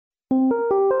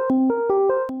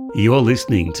You're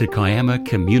listening to Kiama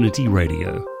Community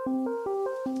Radio.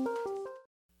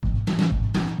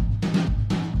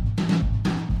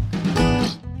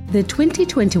 The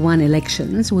 2021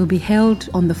 elections will be held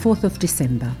on the 4th of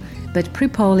December, but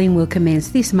pre-polling will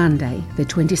commence this Monday, the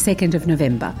 22nd of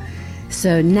November.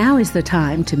 So now is the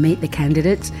time to meet the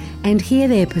candidates and hear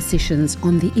their positions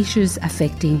on the issues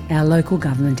affecting our local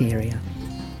government area.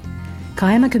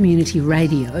 Kiama Community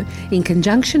Radio, in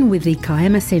conjunction with the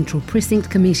Kiama Central Precinct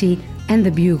Committee and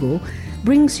the Bugle,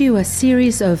 brings you a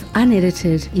series of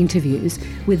unedited interviews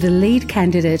with the lead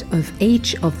candidate of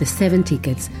each of the 7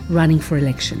 tickets running for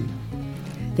election.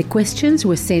 The questions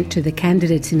were sent to the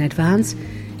candidates in advance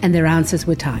and their answers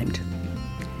were timed.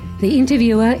 The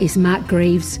interviewer is Mark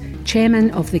Greaves, Chairman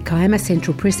of the Kiama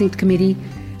Central Precinct Committee,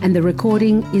 and the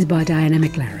recording is by Diana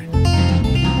McLaren.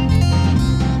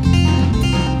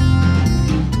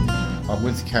 I'm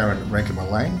with Karen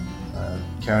Renkema-Lang.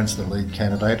 Karen's the lead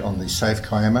candidate on the Safe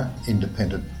Kiama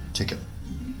Independent ticket.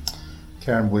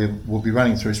 Karen, we'll be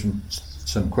running through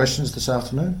some questions this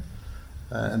afternoon.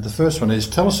 And the first one is,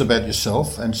 tell us about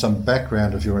yourself and some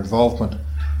background of your involvement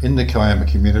in the Kiama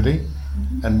community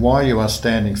and why you are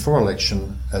standing for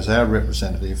election as our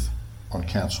representative on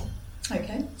council.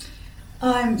 Okay.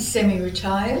 I'm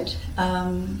semi-retired.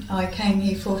 I came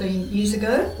here 14 years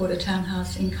ago, bought a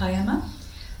townhouse in Kiama.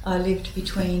 I lived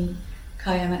between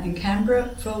Kiama and Canberra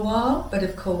for a while, but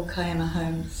have called Kiama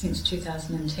home since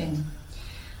 2010.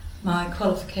 My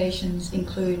qualifications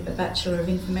include a Bachelor of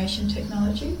Information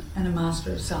Technology and a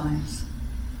Master of Science.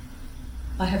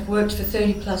 I have worked for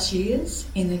 30 plus years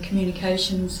in the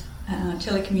communications,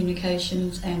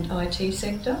 telecommunications and IT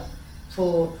sector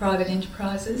for private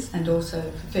enterprises and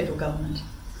also for federal government.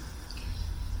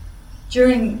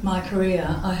 During my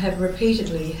career, I have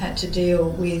repeatedly had to deal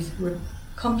with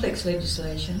complex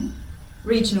legislation,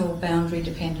 regional boundary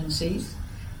dependencies,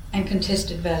 and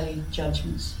contested value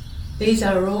judgments. These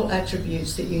are all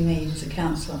attributes that you need as a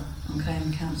councillor on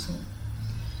Kiama Council.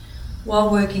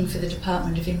 While working for the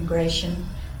Department of Immigration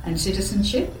and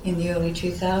Citizenship in the early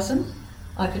 2000s,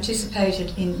 I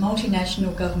participated in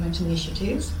multinational government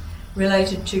initiatives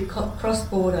related to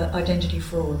cross-border identity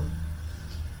fraud.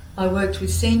 I worked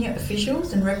with senior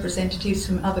officials and representatives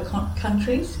from other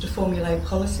countries to formulate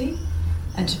policy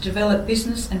and to develop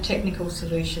business and technical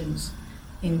solutions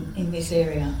in this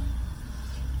area.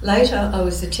 Later, I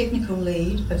was the technical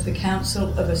lead of the Council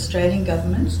of Australian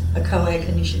Governments, a COAG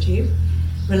initiative,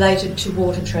 related to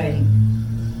water trading.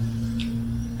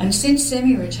 And since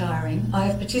semi-retiring, I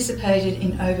have participated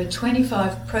in over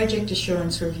 25 project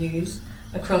assurance reviews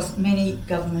across many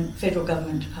federal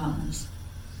government departments.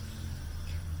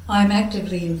 I am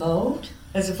actively involved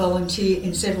as a volunteer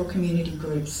in several community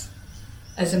groups.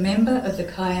 As a member of the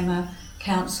Kiama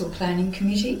Council Planning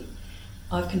Committee,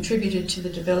 I've contributed to the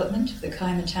development of the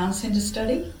Kiama Town Centre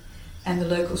study and the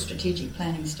local strategic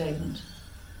planning statement.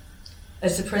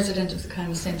 As the president of the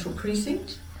Kiama Central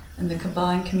Precinct and the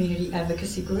combined community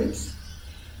advocacy groups,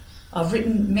 I've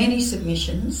written many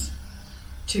submissions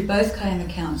to both Kiama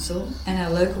Council and our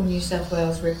local New South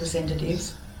Wales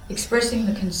representatives, expressing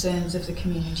the concerns of the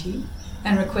community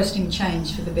and requesting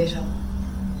change for the better.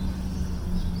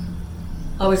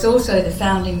 I was also the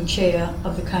founding chair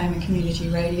of the Kiama Community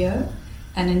Radio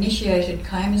and initiated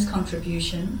Kiama's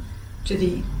contribution to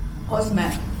the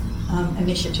AUSMAP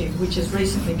initiative, which has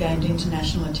recently gained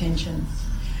international attention.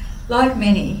 Like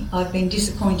many, I've been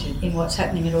disappointed in what's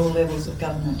happening at all levels of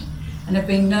government and have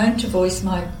been known to voice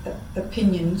my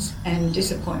opinions and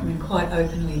disappointment quite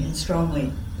openly and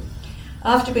strongly.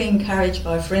 After being encouraged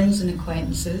by friends and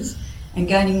acquaintances and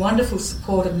gaining wonderful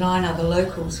support of 9 other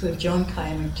locals who have joined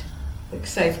the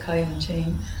Safe Kiama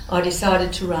team, I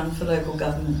decided to run for local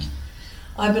government.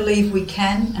 I believe we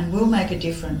can and will make a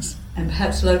difference, and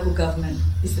perhaps local government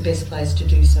is the best place to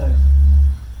do so.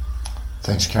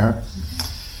 Thanks, Karen.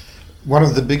 One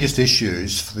of the biggest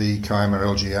issues for the Kiama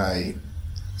LGA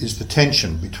is the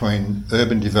tension between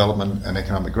urban development and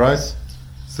economic growth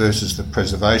versus the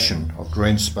preservation of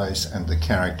green space and the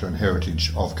character and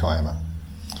heritage of Kiama.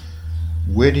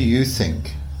 Where do you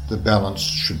think the balance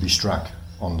should be struck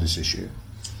on this issue?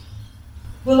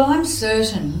 Well, I'm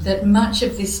certain that much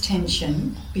of this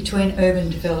tension between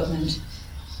urban development,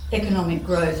 economic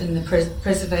growth and the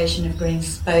preservation of green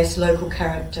space, local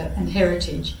character and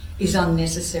heritage is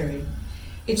unnecessary.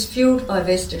 It's fuelled by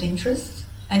vested interests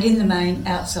and in the main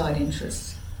outside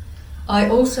interests. I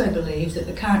also believe that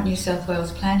the current New South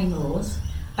Wales planning laws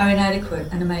are inadequate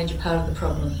and a major part of the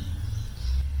problem.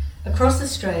 Across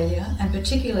Australia, and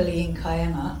particularly in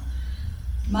Kiama,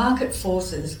 market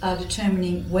forces are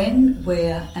determining when,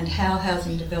 where and how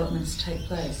housing developments take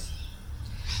place.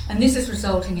 and this is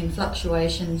resulting in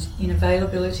fluctuations in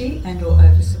availability and or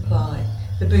oversupply,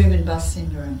 the boom and bust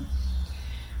syndrome.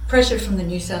 Pressure from the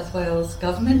New South Wales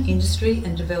Government, industry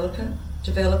and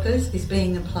developers is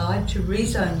being applied to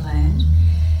rezone land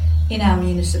in our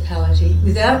municipality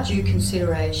without due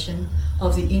consideration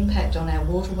of the impact on our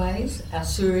waterways, our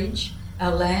sewerage,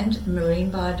 our land and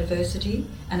marine biodiversity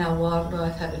and our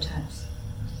wildlife habitats.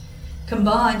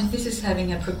 Combined, this is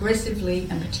having a progressively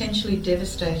and potentially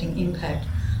devastating impact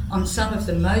on some of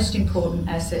the most important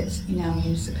assets in our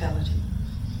municipality.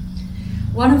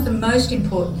 One of the most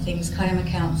important things Kiama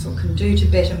Council can do to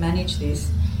better manage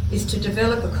this is to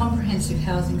develop a comprehensive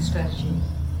housing strategy.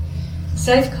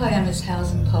 Safe Kiama's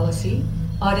housing policy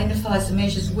identifies the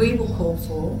measures we will call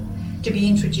for to be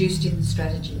introduced in the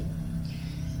strategy.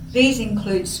 These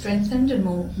include strengthened and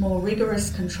more rigorous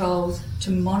controls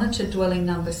to monitor dwelling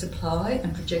number supply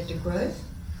and projected growth,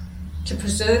 to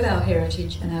preserve our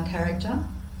heritage and our character,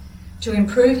 to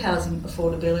improve housing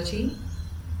affordability,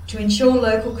 to ensure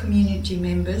local community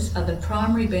members are the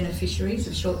primary beneficiaries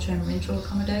of short-term rental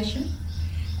accommodation,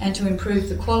 and to improve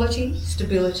the quality,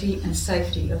 stability and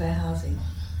safety of our housing.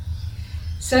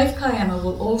 Safe Kiama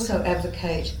will also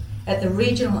advocate at the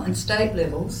regional and state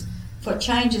levels for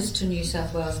changes to New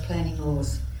South Wales planning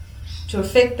laws to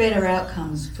effect better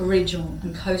outcomes for regional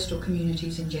and coastal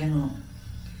communities in general.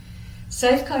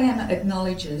 Safe Kiama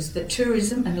acknowledges that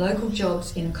tourism and local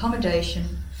jobs in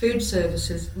accommodation, food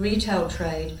services, retail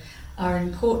trade are an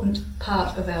important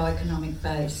part of our economic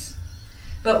base.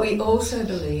 But we also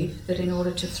believe that in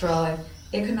order to thrive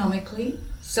economically,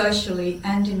 socially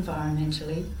and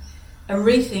environmentally, a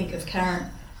rethink of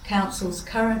Council's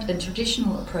current and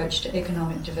traditional approach to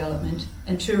economic development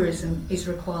and tourism is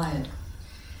required.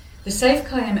 The Safe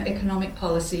Kiama economic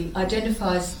policy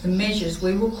identifies the measures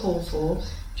we will call for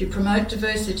to promote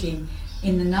diversity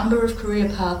in the number of career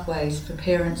pathways for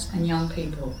parents and young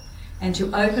people, and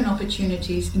to open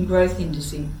opportunities in growth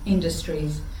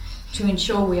industries to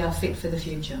ensure we are fit for the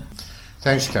future.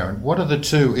 Thanks, Karen. What are the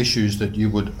two issues that you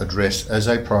would address as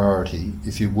a priority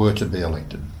if you were to be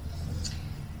elected?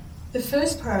 The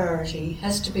first priority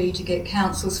has to be to get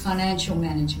Council's financial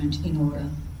management in order.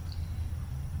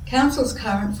 Council's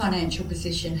current financial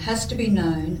position has to be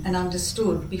known and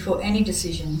understood before any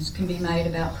decisions can be made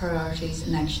about priorities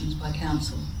and actions by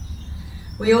Council.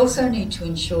 We also need to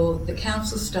ensure that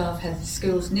Council staff have the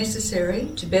skills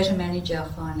necessary to better manage our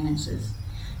finances,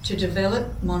 to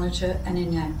develop, monitor and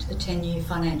enact a 10-year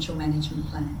financial management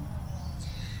plan.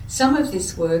 Some of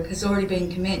this work has already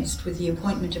been commenced with the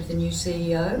appointment of the new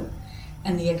CEO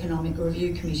and the Economic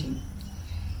Review Committee,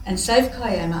 and Safe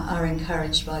Kiama are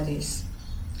encouraged by this.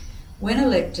 When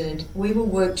elected, we will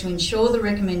work to ensure the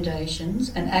recommendations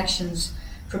and actions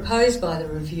proposed by the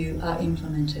review are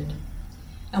implemented,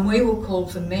 and we will call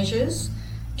for measures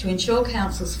to ensure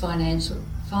Council's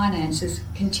finances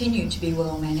continue to be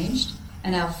well managed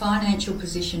and our financial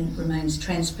position remains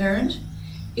transparent,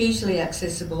 easily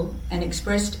accessible and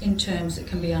expressed in terms that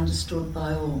can be understood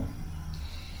by all.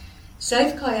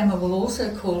 Safe Kiama will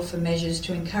also call for measures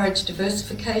to encourage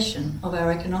diversification of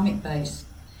our economic base,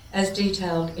 as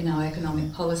detailed in our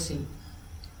economic policy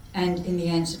and in the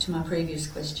answer to my previous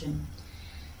question.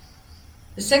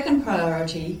 The second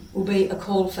priority will be a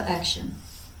call for action.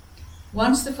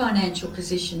 Once the financial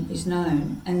position is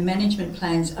known and the management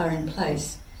plans are in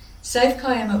place, Safe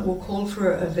Kiama will call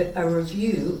for a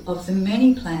review of the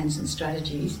many plans and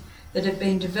strategies that have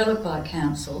been developed by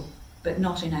Council but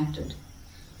not enacted,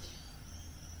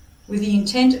 with the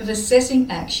intent of assessing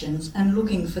actions and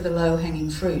looking for the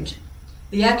low-hanging fruit.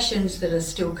 The actions that are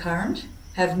still current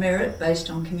have merit based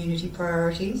on community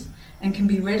priorities and can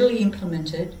be readily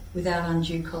implemented without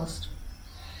undue cost.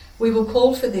 We will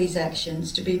call for these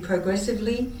actions to be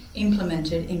progressively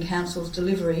implemented in Council's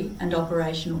delivery and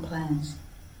operational plans.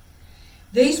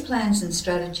 These plans and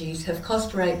strategies have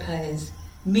cost ratepayers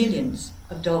millions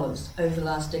of dollars over the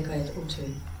last decade or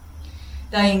two.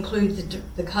 They include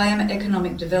the Kiama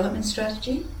Economic Development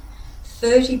Strategy,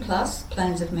 30 plus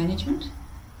plans of management,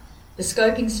 the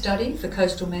scoping study for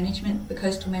coastal management, the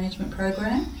Coastal Management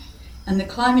Program, and the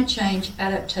Climate Change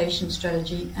Adaptation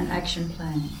Strategy and Action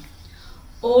Plan.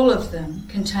 All of them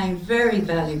contain very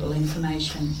valuable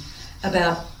information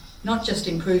about not just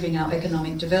improving our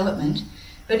economic development,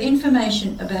 but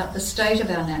information about the state of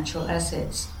our natural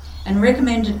assets and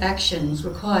recommended actions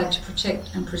required to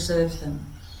protect and preserve them.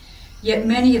 Yet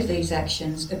many of these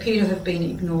actions appear to have been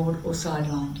ignored or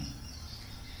sidelined.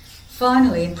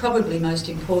 Finally, and probably most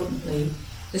importantly,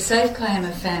 the Safe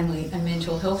Kiama family and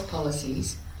mental health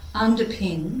policies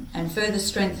underpin and further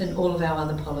strengthen all of our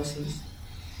other policies.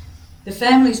 The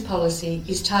Families Policy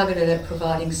is targeted at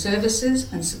providing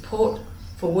services and support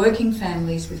for working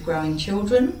families with growing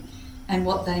children and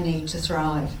what they need to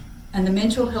thrive. And the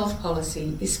Mental Health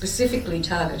Policy is specifically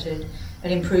targeted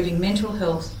at improving mental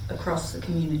health across the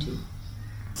community.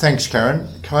 Thanks, Karen.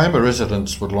 Kiama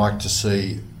residents would like to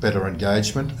see better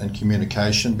engagement and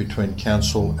communication between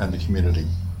council and the community.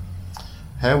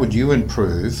 How would you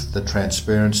improve the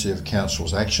transparency of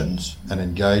council's actions and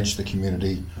engage the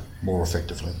community more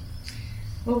effectively?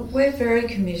 Well, we're very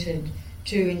committed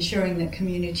to ensuring that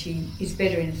community is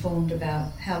better informed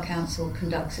about how council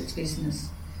conducts its business.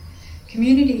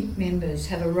 Community members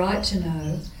have a right to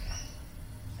know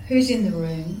who's in the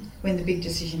room when the big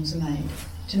decisions are made,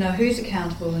 to know who's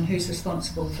accountable and who's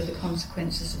responsible for the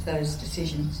consequences of those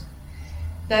decisions.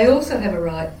 They also have a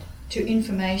right to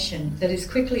information that is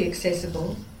quickly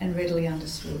accessible and readily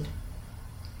understood.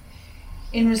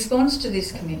 In response to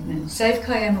this commitment, Safe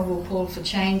Kiama will call for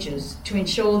changes to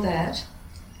ensure that,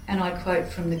 and I quote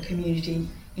from the Community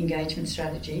Engagement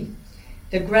Strategy,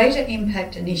 the greater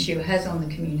impact an issue has on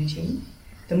the community,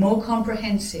 the more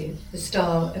comprehensive the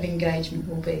style of engagement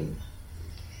will be.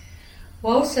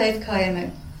 While Safe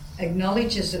Kiama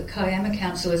acknowledges that Kiama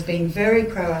Council has been very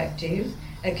proactive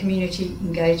at community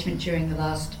engagement during the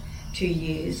last 2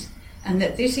 years, and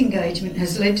that this engagement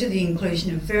has led to the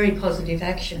inclusion of very positive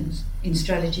actions in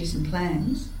strategies and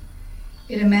plans,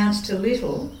 it amounts to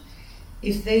little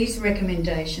if these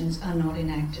recommendations are not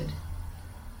enacted.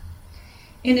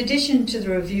 In addition to the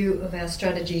review of our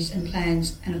strategies and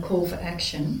plans and a call for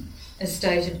action, as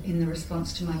stated in the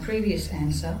response to my previous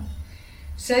answer,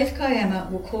 Safe Kiama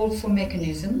will call for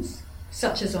mechanisms,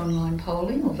 such as online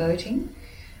polling or voting,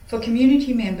 for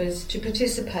community members to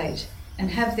participate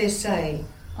and have their say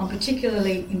on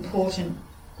particularly important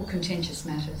or contentious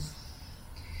matters.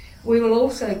 We will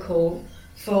also call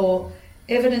for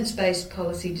evidence-based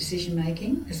policy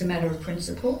decision-making as a matter of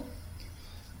principle,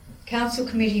 council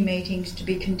committee meetings to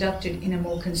be conducted in a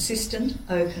more consistent,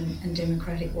 open and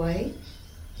democratic way,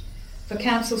 for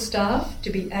council staff to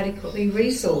be adequately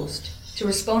resourced to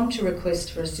respond to requests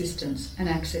for assistance and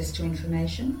access to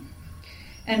information,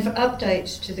 and for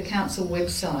updates to the council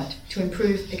website to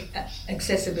improve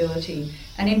accessibility,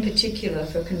 and in particular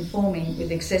for conforming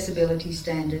with accessibility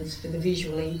standards for the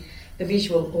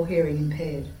visual or hearing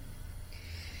impaired.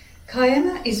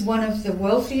 Kiama is one of the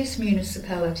wealthiest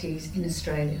municipalities in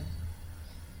Australia,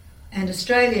 and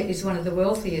Australia is one of the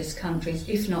wealthiest countries,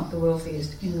 if not the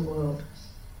wealthiest, in the world.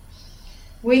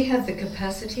 We have the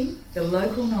capacity, the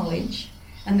local knowledge,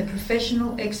 and the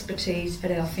professional expertise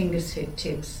at our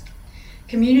fingertips.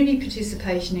 Community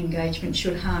participation engagement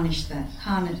should harness that.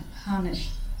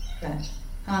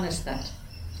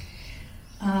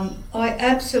 I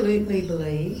absolutely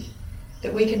believe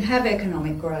that we can have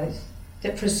economic growth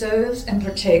that preserves and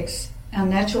protects our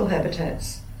natural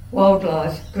habitats,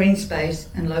 wildlife, green space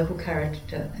and local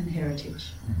character and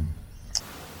heritage.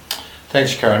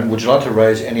 Thanks, Karen. Would you like to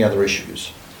raise any other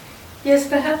issues? Yes,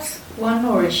 perhaps one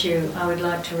more issue I would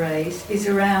like to raise is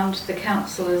around the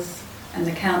councillors and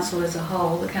the council as a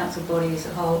whole, the council body as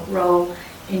a whole, role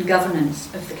in governance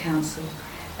of the council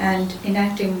and in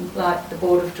acting like the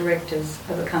board of directors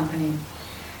of a company.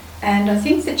 And I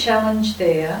think the challenge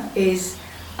there is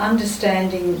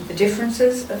understanding the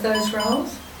differences of those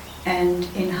roles and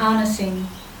in harnessing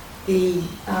the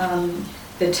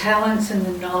talents and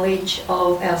the knowledge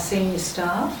of our senior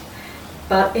staff,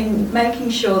 but in making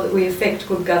sure that we effect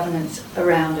good governance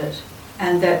around it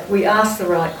and that we ask the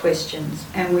right questions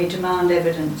and we demand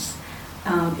evidence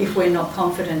if we're not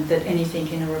confident that anything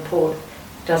in a report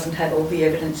doesn't have all the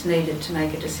evidence needed to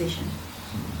make a decision.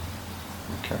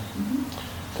 Okay.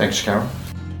 Thanks, Karen.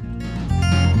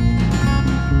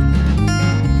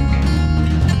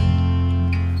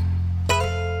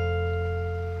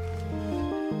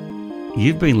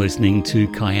 You've been listening to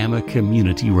Kiama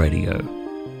Community Radio.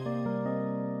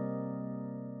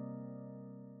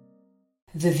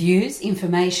 The views,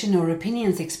 information or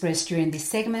opinions expressed during this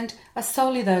segment are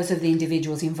solely those of the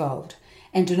individuals involved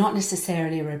and do not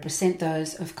necessarily represent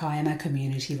those of Kiama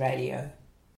Community Radio.